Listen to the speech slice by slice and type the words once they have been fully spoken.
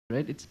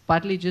right? It's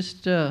partly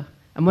just,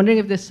 I'm wondering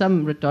if there's some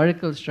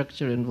rhetorical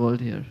structure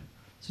involved here.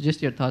 So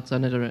just your thoughts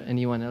on it, or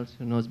anyone else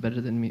who knows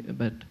better than me,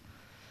 but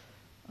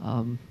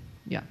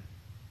yeah.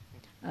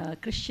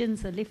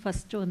 Christians ಅಲ್ಲಿ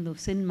first ಒಂದು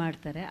ಸಿನ್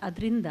ಮಾಡ್ತಾರೆ,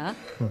 ಅದರಿಂದ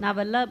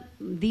ನಾವೆಲ್ಲ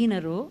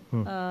ದೀನರು,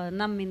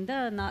 ನಮ್ಮಿಂದ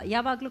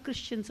ಯಾವಾಗಲೂ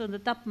Christians ಒಂದು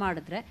ತಪ್ಪು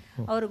ಮಾಡಿದ್ರೆ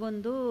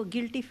ಅವ್ರಿಗೊಂದು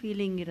ಗಿಲ್ಟಿ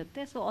ಫೀಲಿಂಗ್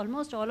ಇರುತ್ತೆ. So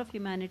almost all of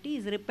humanity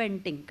is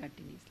ರಿಪೆಂಟಿಂಗ್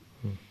continuously.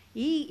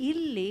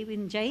 ಇಲ್ಲಿ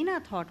ಇನ್ China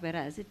thought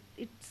ವೆರಾಸ್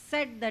it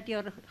said that you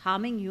are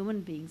harming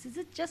human beings. Is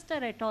it just a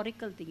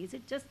ರೆಟಾರಿಕಲ್ thing? Is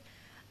it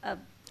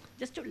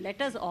just to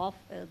let us off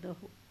the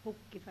hook,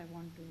 if I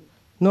want to?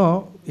 No,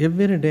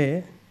 every day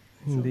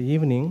in the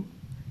evening,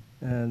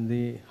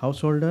 the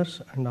householders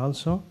and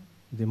also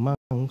the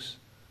monks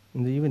in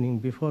the evening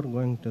before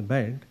going to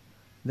bed,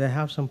 they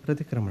have some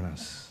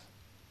pratikramanas.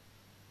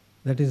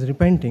 That is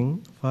repenting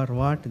for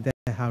what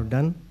they have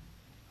done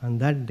on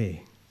that day.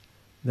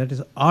 That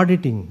is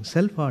auditing,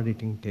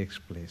 self-auditing takes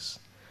place.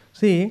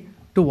 See,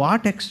 to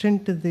what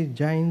extent the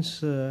Jains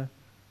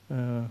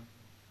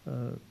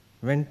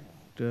went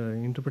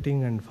interpreting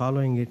and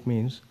following it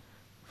means,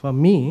 for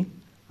me,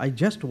 I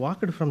just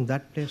walked from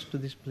that place to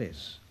this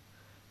place.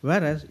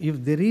 Whereas if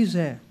there is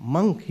a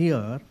monk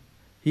here,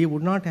 he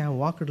would not have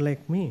walked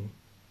like me.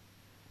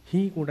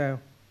 He would have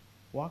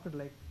walked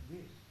like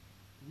this,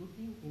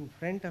 looking in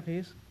front of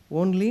his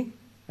only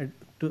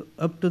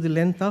up to the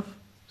length of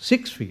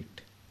 6 feet.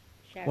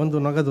 Ondu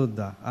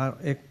nagadudda,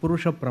 ek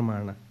purusha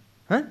pramana.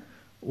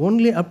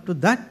 Only up to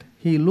that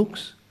he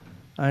looks,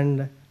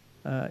 and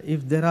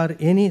if there are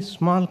any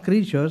small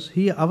creatures,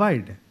 he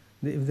avoid.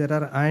 If there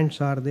are ants,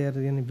 or there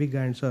are any big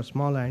ants or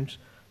small ants,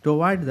 to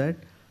avoid that,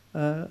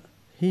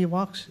 he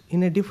walks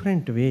in a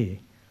different way,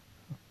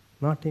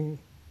 not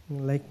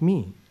like me.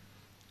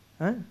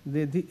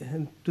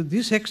 To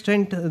this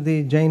extent, the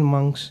Jain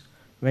monks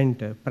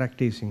went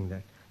practicing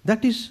that.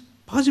 That is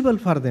possible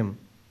for them.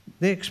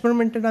 They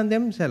experimented on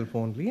themselves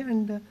only,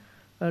 and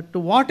to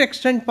what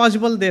extent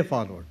possible they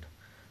followed.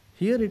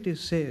 Here it is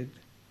said,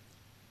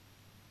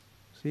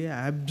 see,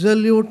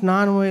 absolute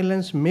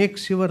non-violence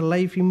makes your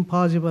life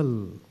impossible.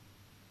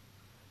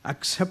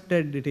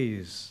 Accepted it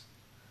is.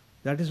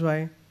 That is why,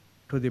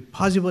 to the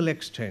possible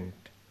extent,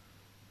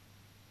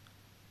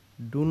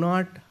 do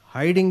not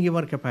hiding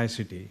your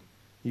capacity,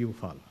 you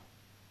follow.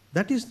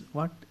 That is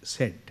what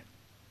said.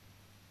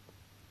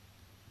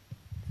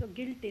 So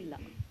guilt illa.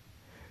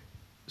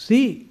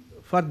 See,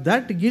 for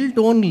that guilt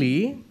only,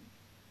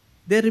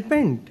 they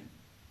repent.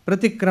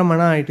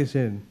 Pratikramana, it is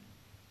said.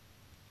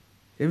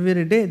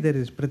 Every day there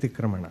is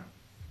pratikramana,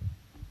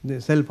 the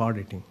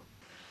self-auditing.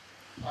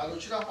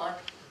 आलोचना पाठ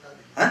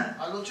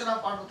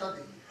बता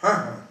दीजिए.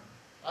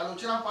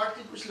 आलोचना पाठ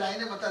की कुछ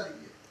लाइनें बता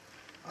दीजिए.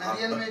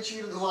 नरियन में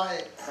चीर धुआए.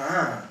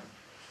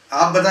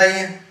 आप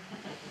बताइए.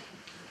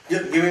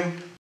 Give him.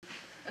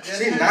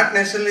 See, not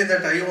necessarily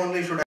that I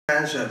only should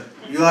answer.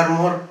 You are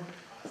more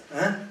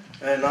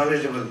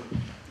knowledgeable.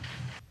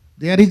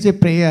 There is a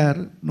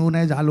prayer known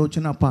as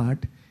Alochana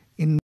Path,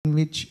 in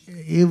which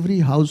every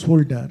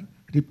householder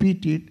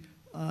repeat it.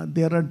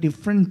 There are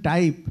different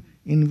type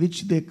in which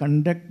they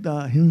conduct the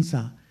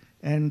hinsa,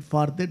 and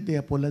for that they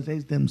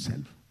apologize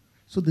themselves.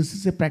 So this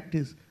is a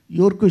practice.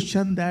 Your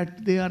question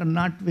that they are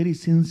not very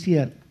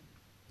sincere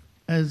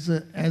as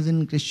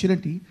in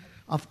Christianity,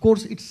 of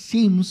course it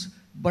seems,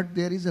 but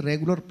there is a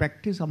regular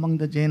practice among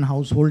the Jain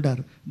householder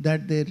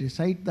that they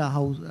recite the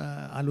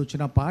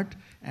Alochana Path,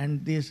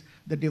 and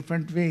the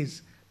different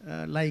ways,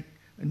 like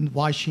in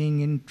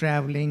washing, in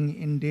traveling,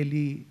 in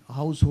daily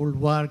household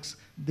works,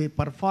 they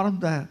perform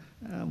the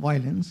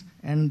violence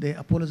and they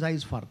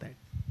apologize for that.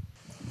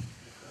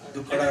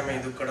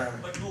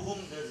 Dukkadame. But to whom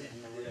does they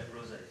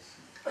apologize?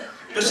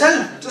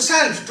 To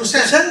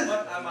self.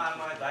 But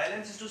my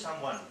violence is to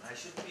someone. I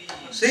should be.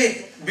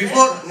 See,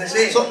 before.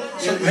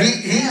 So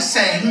he is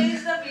saying.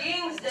 These the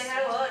beings they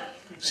have heard.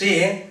 See,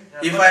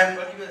 if but, I am.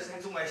 But you are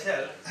saying to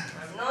myself.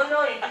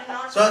 No, it is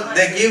not. So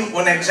they give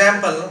one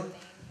example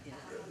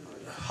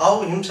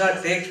how himsa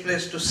takes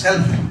place to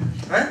self.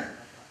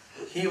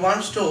 He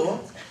wants to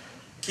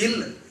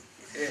kill,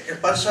 a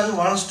person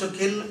wants to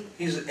kill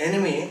his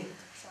enemy,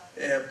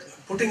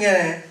 putting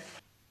a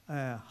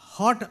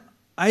hot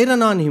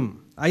iron on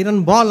him,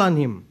 iron ball on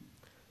him.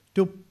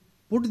 To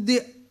put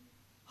the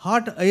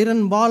hot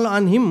iron ball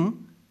on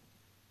him,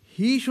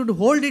 he should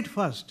hold it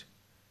first.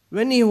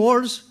 When he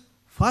holds,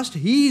 first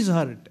he is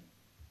hurt.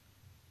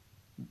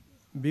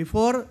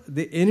 Before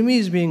the enemy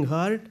is being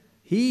hurt,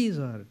 he is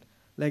hurt.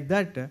 Like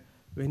that,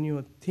 when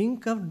you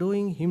think of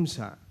doing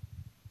himsa,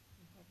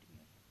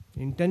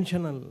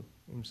 intentional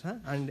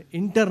himsa and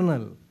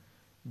internal,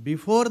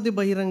 before the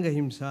bahiranga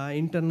himsa,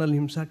 internal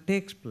himsa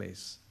takes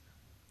place.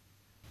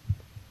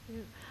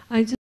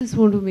 I just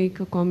want to make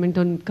a comment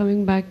on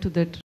coming back to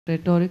that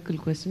rhetorical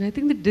question. I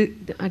think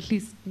at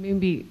least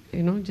maybe,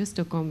 just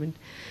a comment.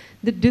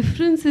 The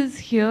difference is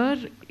here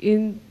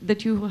in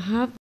that you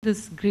have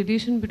this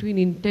gradation between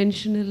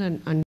intentional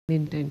and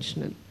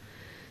unintentional.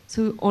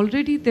 So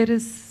already there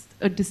is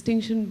a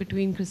distinction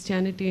between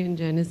Christianity and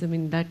Jainism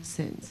in that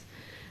sense.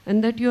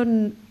 and that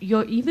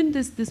you're even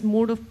this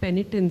mode of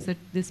penitence, that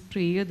this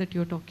prayer that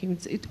you're talking,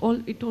 it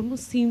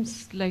almost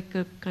seems like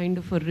a kind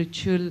of a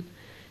ritual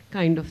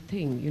kind of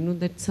thing,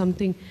 that's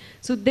something.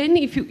 So then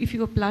if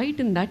you apply it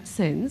in that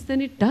sense,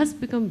 then it does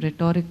become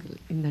rhetorical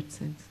in that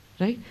sense,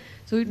 right?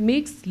 So it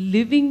makes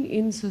living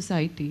in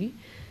society,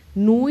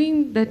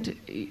 knowing that,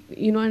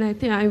 and I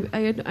think,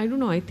 I don't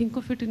know, I think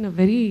of it in a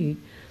very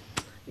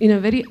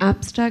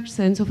abstract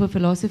sense of a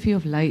philosophy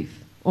of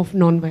life, of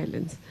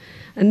non-violence.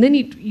 And then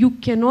you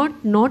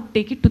cannot not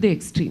take it to the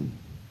extreme.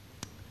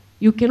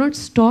 You cannot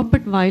stop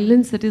at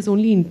violence that is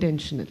only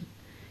intentional.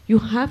 You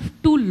have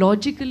to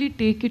logically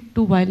take it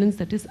to violence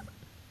that is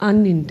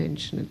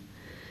unintentional.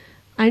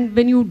 And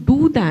when you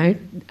do that,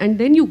 and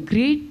then you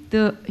grade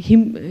the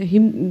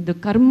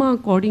karma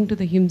according to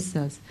the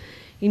himsas,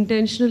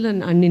 intentional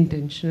and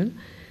unintentional,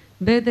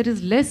 where there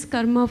is less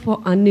karma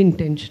for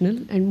unintentional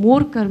and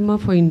more karma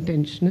for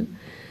intentional,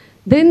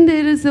 then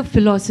there is a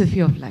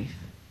philosophy of life.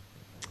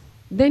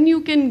 Then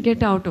you can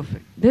get out of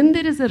it. Then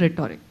there is a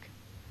rhetoric.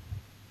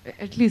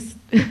 At least,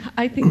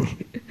 I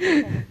think.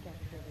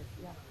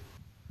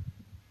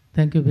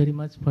 Thank you very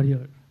much for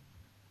your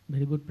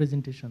very good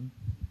presentation.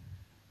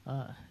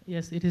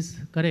 Yes, it is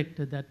correct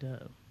that,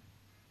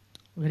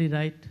 very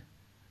right,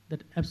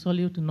 that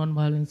absolute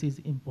non-violence is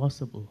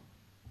impossible.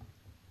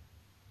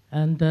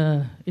 And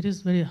it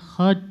is very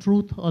hard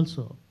truth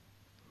also,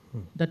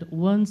 that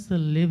once the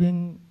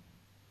living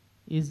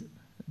is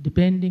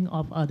depending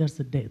of others'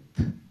 death,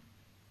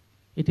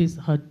 it is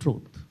hard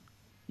truth.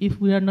 If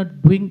we are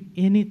not doing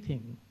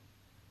anything,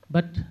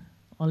 but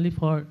only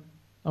for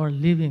our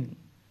living,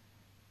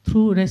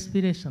 through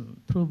respiration,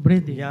 through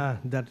breathing,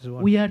 that is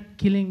what we are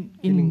killing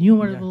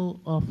innumerable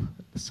of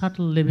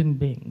subtle living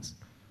beings.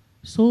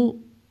 So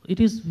it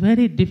is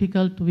very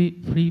difficult to be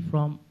free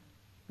from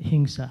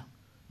hingsa.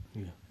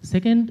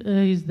 Second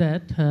is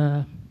that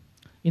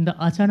in the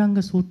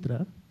Acharanga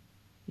Sutra,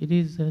 it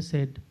is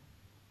said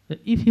that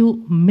if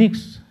you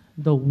mix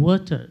the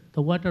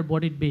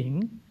water-bodied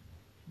being,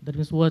 that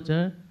is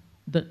water,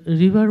 the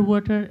river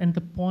water and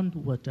the pond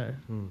water,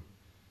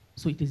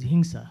 so it is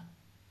hingsa.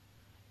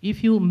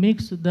 If you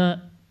mix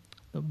the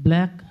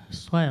black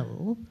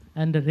soil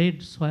and the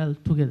red soil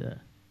together,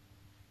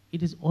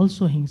 it is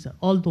also hingsa,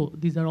 although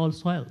these are all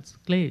soils,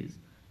 clays.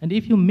 And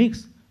if you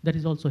mix, that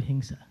is also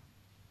hingsa.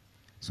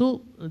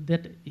 So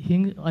that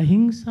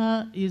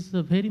ahimsa is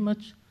very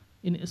much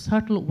in a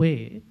subtle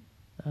way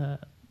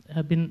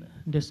have been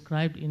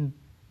described in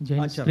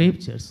Jain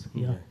scriptures.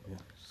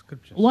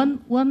 Scriptures.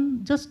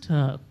 One just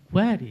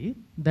query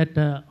that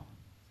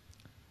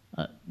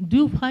do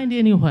you find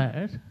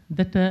anywhere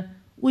that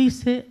we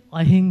say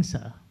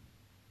ahimsa?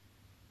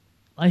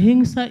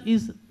 Ahimsa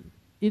is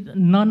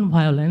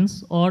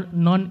non-violence or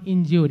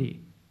non-injury.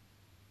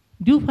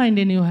 Do you find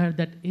anywhere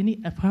that any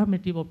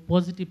affirmative or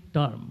positive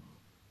term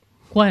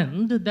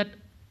coined that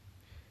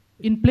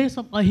in place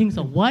of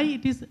ahimsa, why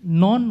it is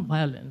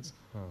non-violence?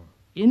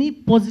 Any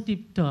positive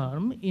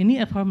term, any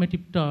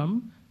affirmative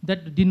term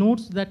that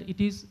denotes that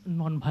it is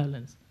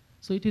non-violence.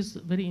 So it is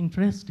very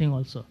interesting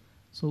also.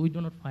 So we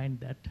do not find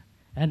that.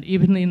 And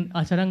even in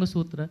Acharanga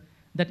Sutra,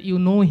 that you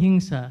know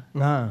hingsa,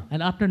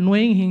 and after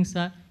knowing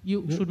hingsa,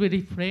 you should be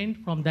refrained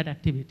from that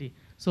activity.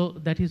 So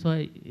that is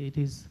why it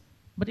is.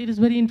 But it is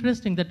very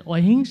interesting that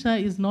ahimsa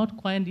is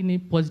not coined in a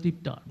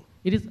positive term.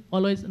 It is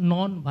always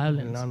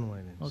non-violence.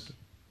 Non-violence. Okay,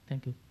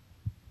 thank you.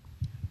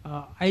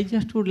 I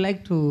just would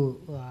like to,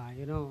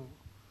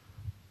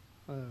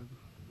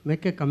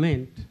 make a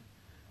comment.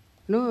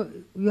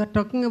 We are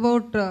talking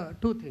about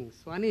two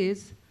things. One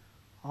is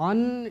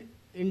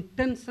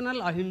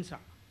unintentional ahimsa.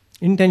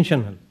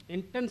 Intentional.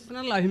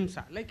 Intentional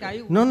ahimsa.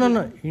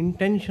 No.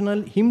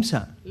 Intentional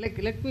himsa.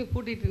 Let me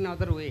put it in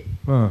another way.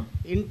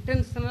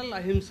 Intentional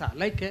ahimsa.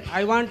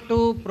 I want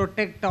to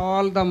protect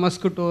all the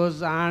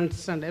mosquitoes,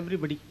 ants, and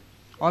everybody.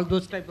 All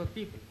those type of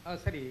people.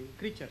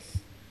 Creatures.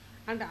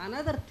 And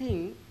another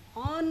thing,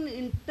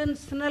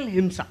 unintentional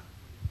himsa.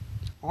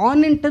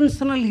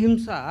 Unintentional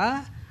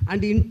himsa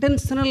and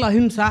intentional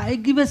ahimsa, I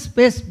give a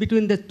space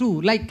between the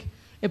two. Like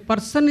a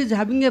person is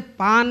having a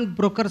pan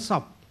broker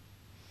shop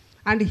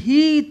and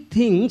he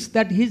thinks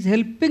that he is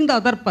helping the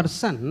other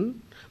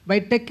person by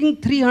taking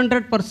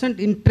 300%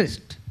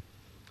 interest.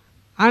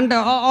 And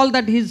all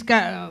that he is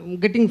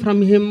getting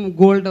from him,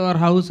 gold or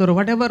house or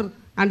whatever,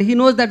 and he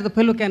knows that the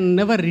fellow can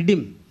never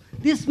redeem.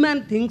 This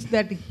man thinks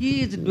that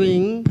he is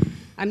doing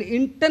an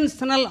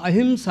intentional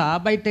ahimsa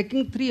by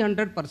taking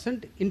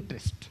 300%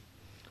 interest.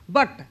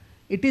 But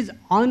it is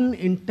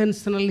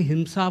unintentional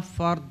himsa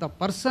for the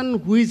person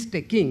who is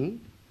taking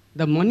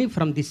the money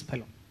from this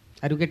fellow.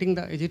 Are you getting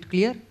is it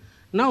clear?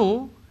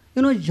 Now,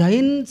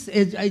 Jains,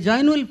 a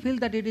Jain will feel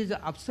that it is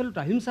absolute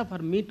ahimsa for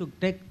me to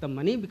take the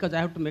money because I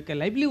have to make a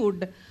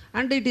livelihood,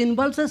 and it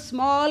involves a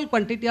small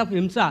quantity of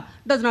himsa.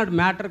 Does not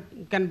matter,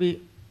 can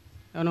be,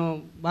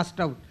 bust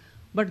out.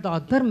 But the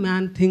other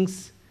man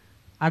thinks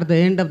at the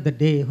end of the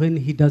day, when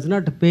he does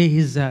not pay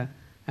his, the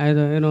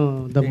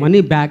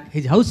money back,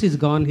 his house is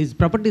gone, his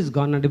property is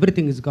gone, and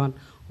everything is gone.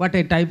 What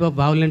a type of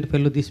violent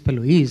fellow this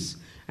fellow is.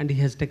 and he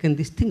has taken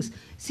these things.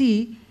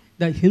 See,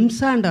 the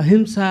himsa and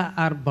ahimsa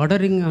are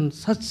bordering on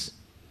such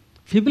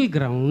feeble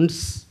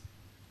grounds,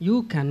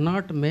 you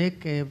cannot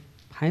make a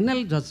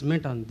final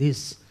judgment on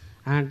this.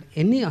 And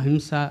any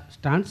ahimsa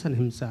stands on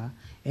himsa,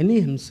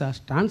 any himsa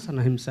stands on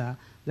ahimsa.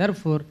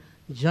 Therefore,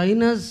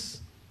 Jainas,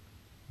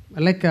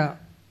 like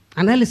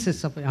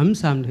analysis of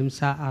ahimsa and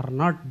himsa, are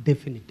not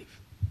definitive.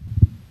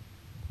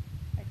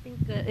 I think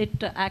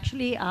it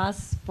actually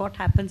asks what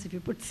happens if you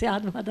put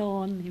Syadvada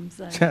on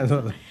himsa.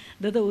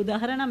 The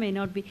udaharana may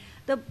not be.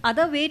 The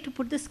other way to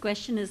put this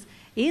question is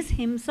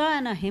himsa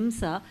and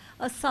ahimsa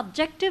a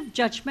subjective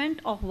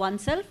judgment of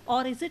oneself,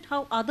 or is it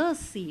how others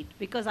see it?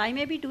 Because I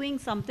may be doing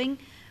something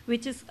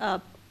which is,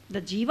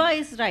 the jiva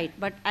is right,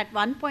 but at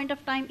one point of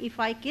time, if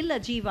I kill a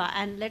jiva,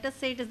 and let us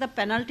say it is the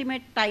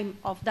penultimate time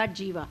of that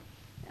jiva,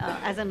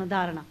 as an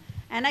udaharana,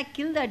 and I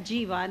kill that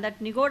jiva, and that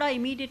nigoda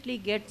immediately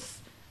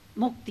gets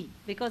mukti,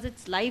 because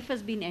its life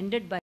has been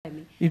ended by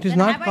me. It is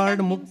not called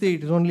mukti,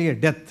 it is only a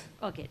death.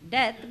 Okay,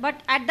 death.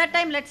 But at that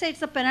time, let's say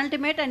it's a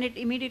penultimate, and it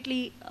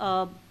immediately,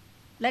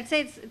 let's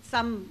say it's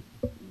some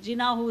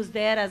Jina who is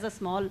there as a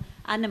small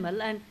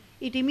animal, and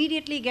it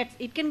immediately gets,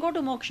 it can go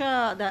to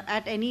moksha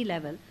at any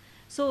level.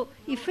 So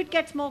if it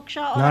gets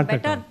moksha or not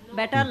a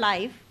better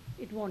life,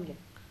 it won't get.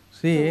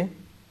 See, so,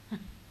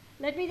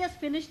 let me just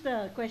finish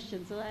the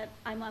question. So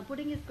I'm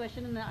putting his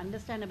question in an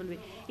understandable way.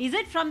 Is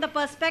it from the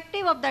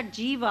perspective of that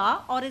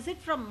jiva, or is it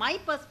from my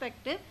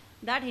perspective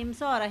that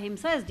himsa or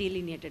ahimsa is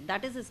delineated?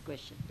 That is his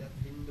question. That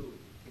Hindu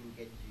can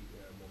get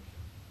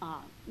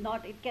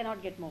moksha. It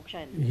cannot get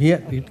moksha.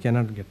 Here it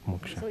cannot get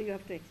moksha. So you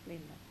have to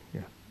explain that.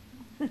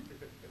 Yeah.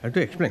 I have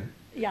to explain.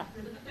 Yeah.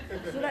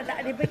 So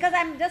because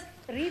I'm just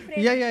rephrasing.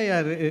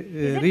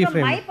 Is it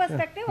from my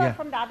perspective or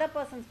from the other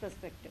person's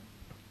perspective?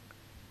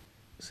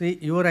 See,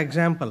 your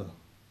example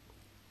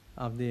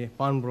of the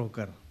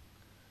pawnbroker,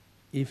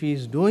 if he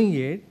is doing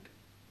it,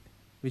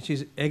 which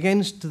is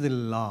against the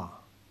law,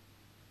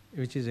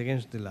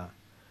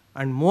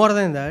 and more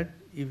than that,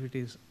 if it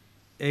is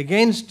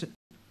against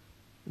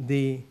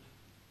the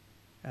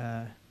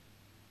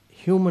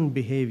human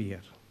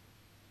behavior,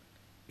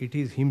 it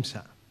is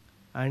himsa,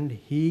 and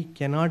he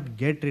cannot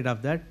get rid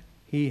of that.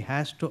 He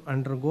has to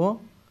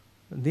undergo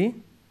the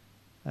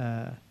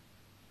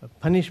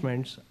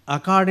punishments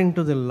according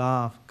to the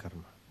law of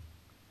karma.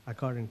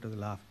 According to the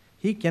law.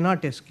 He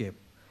cannot escape.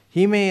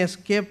 He may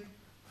escape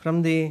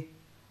from the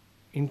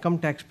income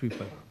tax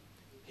people.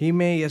 He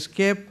may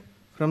escape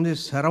from the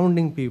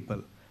surrounding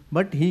people.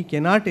 But he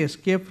cannot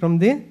escape from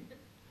the...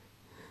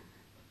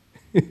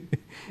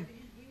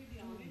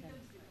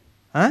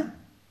 Huh?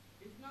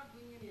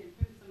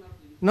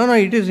 No,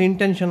 it is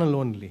intentional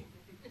only.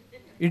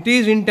 It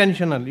is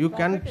intentional. You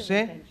can't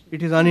say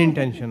it is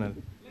unintentional.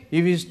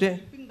 If it is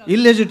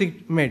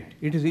illegitimate,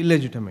 it is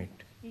illegitimate.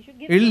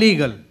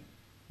 Illegal.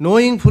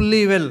 Knowing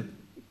fully well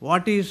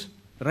what is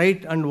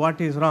right and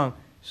what is wrong,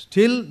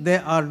 still they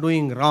are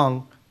doing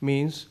wrong,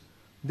 means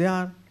they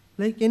are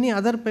like any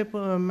other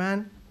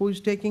man who is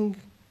taking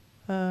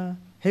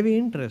heavy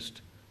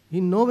interest.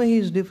 In no way he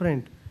is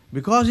different.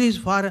 Because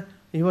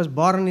he was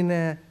born in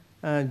a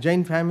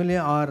Jain family,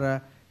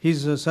 or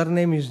his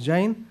surname is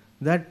Jain,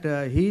 that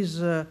he is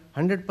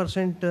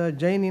 100%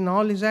 Jain in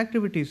all his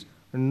activities.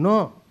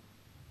 No.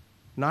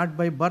 Not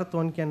by birth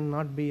one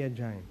cannot be a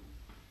Jain.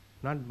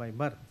 Not by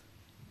birth.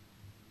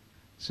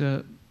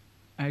 So,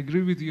 I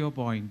agree with your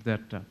point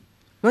that...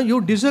 no,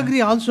 you disagree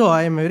also.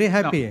 I am very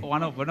happy.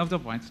 No, one of the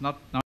points, not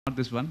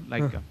this one,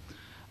 like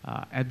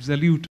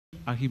absolute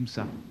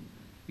ahimsa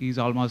is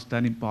almost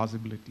an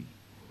impossibility.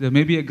 There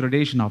may be a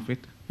gradation of it.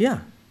 Yeah.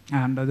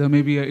 And it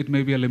may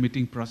be a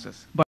limiting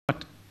process.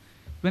 But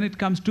when it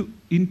comes to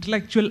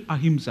intellectual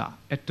ahimsa,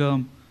 a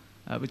term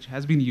which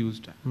has been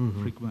used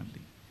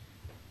frequently,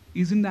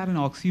 isn't that an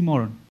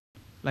oxymoron?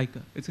 Like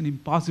it's an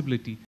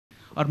impossibility.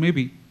 Or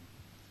maybe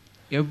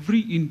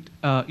every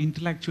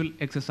intellectual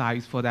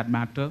exercise, for that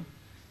matter,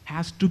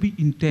 has to be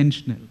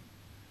intentional.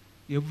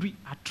 Every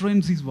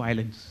utterance is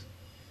violence.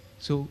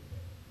 So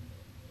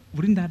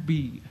wouldn't that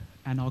be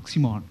an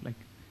oxymoron, like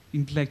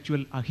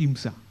intellectual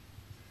ahimsa?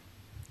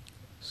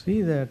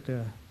 See that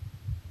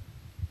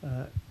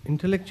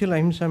intellectual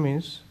ahimsa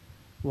means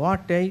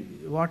what I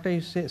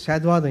say,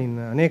 Sadvada in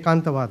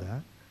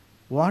Anekantavada,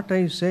 what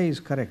I say is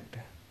correct.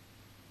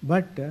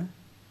 But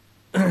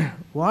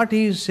what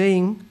he is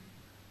saying,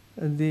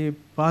 the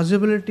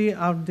possibility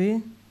of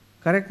the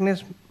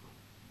correctness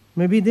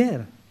may be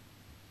there.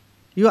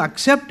 You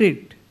accept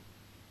it.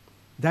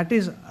 That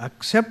is,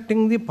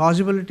 accepting the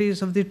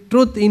possibilities of the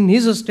truth in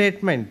his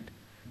statement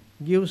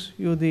gives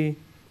you the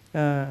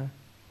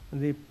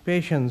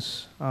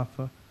patience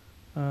of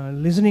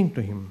listening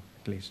to him,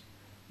 at least.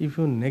 If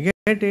you negate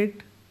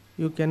it,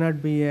 you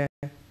cannot be a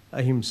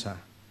ahimsaka.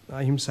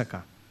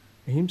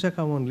 Ahimsaka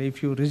only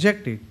if you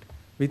reject it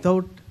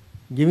without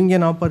giving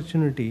an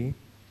opportunity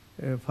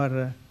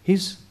for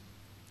his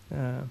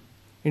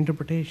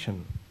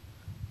interpretation.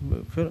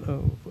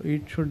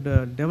 It should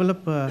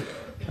develop a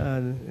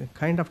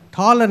kind of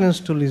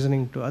tolerance to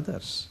listening to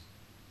others.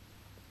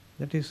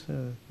 That is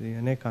the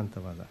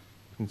Anekantavada.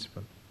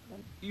 principle.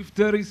 If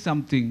there is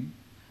something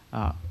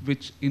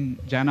which in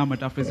Jaina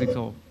metaphysics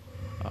or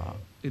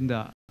in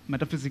the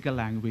metaphysical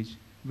language,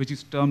 which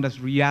is termed as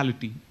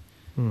reality,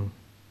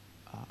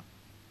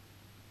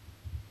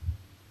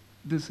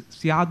 this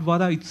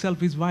Syadvada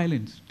itself is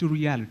violence to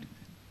reality.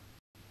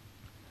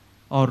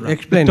 Or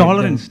Explain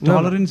tolerance. It then.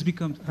 Tolerance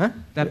becomes,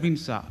 that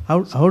means...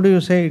 how do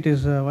you say it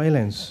is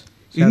violence?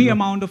 Any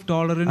amount of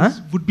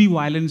tolerance would be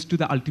violence to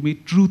the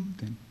ultimate truth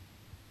then.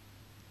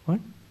 What?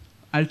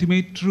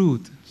 Ultimate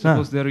truth.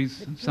 Suppose there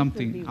is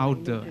something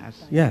out there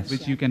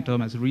which you can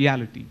term as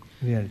reality.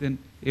 Then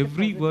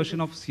every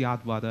version of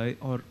Syadvada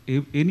or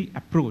any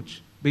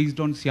approach based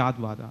on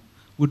Syadvada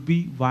would be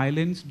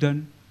violence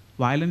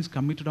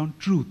committed on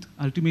truth,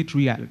 ultimate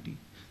reality.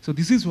 So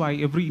this is why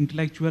every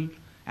intellectual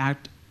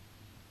act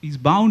is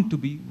bound to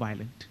be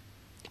violent.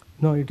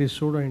 No, it is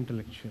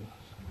pseudo-intellectual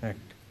act.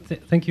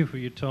 Thank you for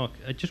your talk.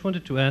 I just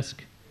wanted to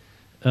ask,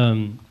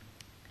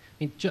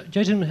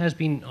 Jainism has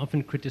been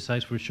often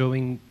criticized for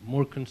showing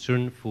more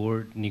concern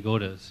for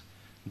Nigodas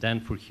than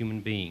for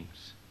human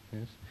beings.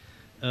 Yes?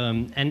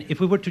 And if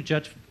we were to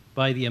judge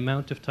by the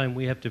amount of time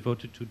we have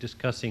devoted to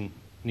discussing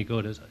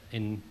Nigodas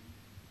in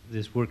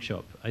this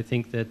workshop, I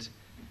think that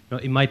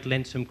it might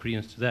lend some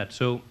credence to that.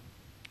 So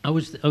I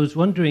was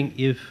wondering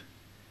if,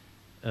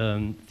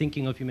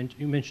 thinking of,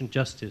 you mentioned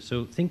justice,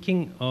 so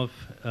thinking of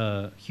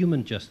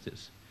human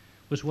justice,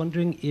 was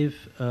wondering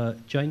if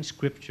Jain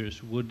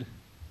scriptures would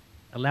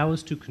allow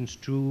us to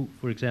construe,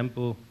 for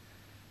example,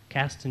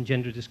 caste and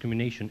gender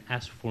discrimination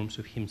as forms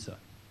of himsa.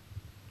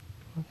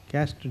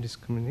 Caste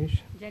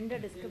discrimination? Gender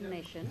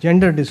discrimination.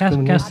 Gender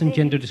discrimination. Caste and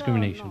gender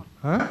discrimination.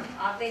 Are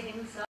they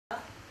himsa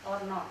or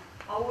not?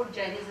 How would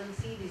Jainism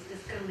see this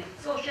discrimination?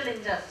 Social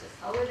injustice.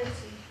 How would it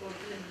see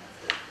social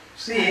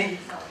injustice?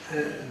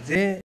 See,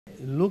 they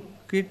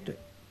look it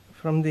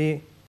from the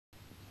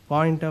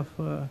point of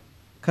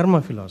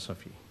karma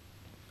philosophy.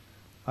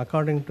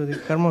 According to the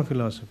karma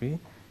philosophy,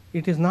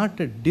 it is not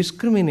a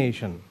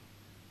discrimination.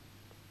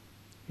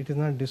 It is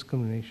not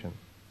discrimination.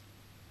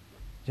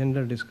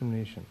 Gender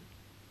discrimination.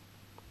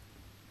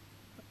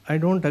 I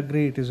don't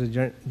agree it is a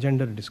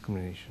gender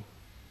discrimination.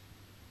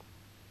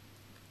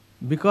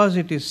 Because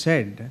it is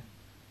said,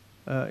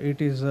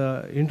 it is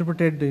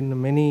interpreted in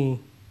many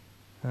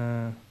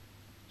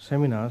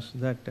seminars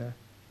that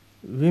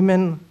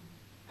women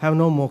have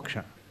no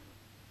moksha,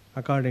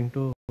 according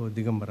to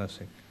Digambara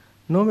sect.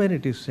 Nowhere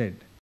it is said.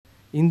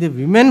 In the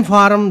women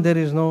forum, there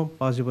is no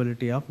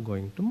possibility of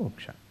going to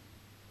moksha.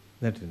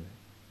 That is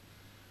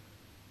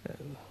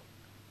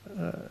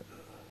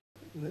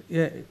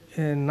it.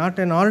 Not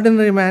an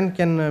ordinary man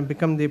can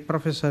become the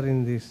professor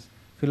in this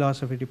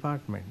philosophy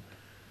department.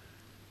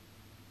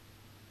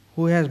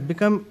 Who has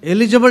become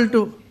eligible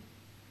to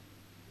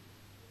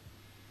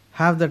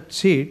have that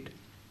seat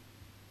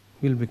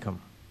will become,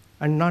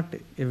 and not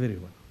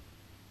everyone.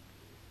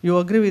 You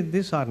agree with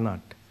this or not?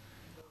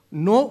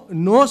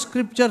 No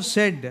scripture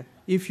said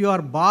if you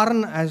are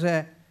born as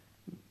a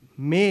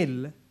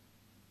male,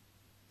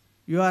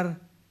 you are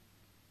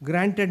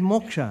granted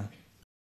moksha.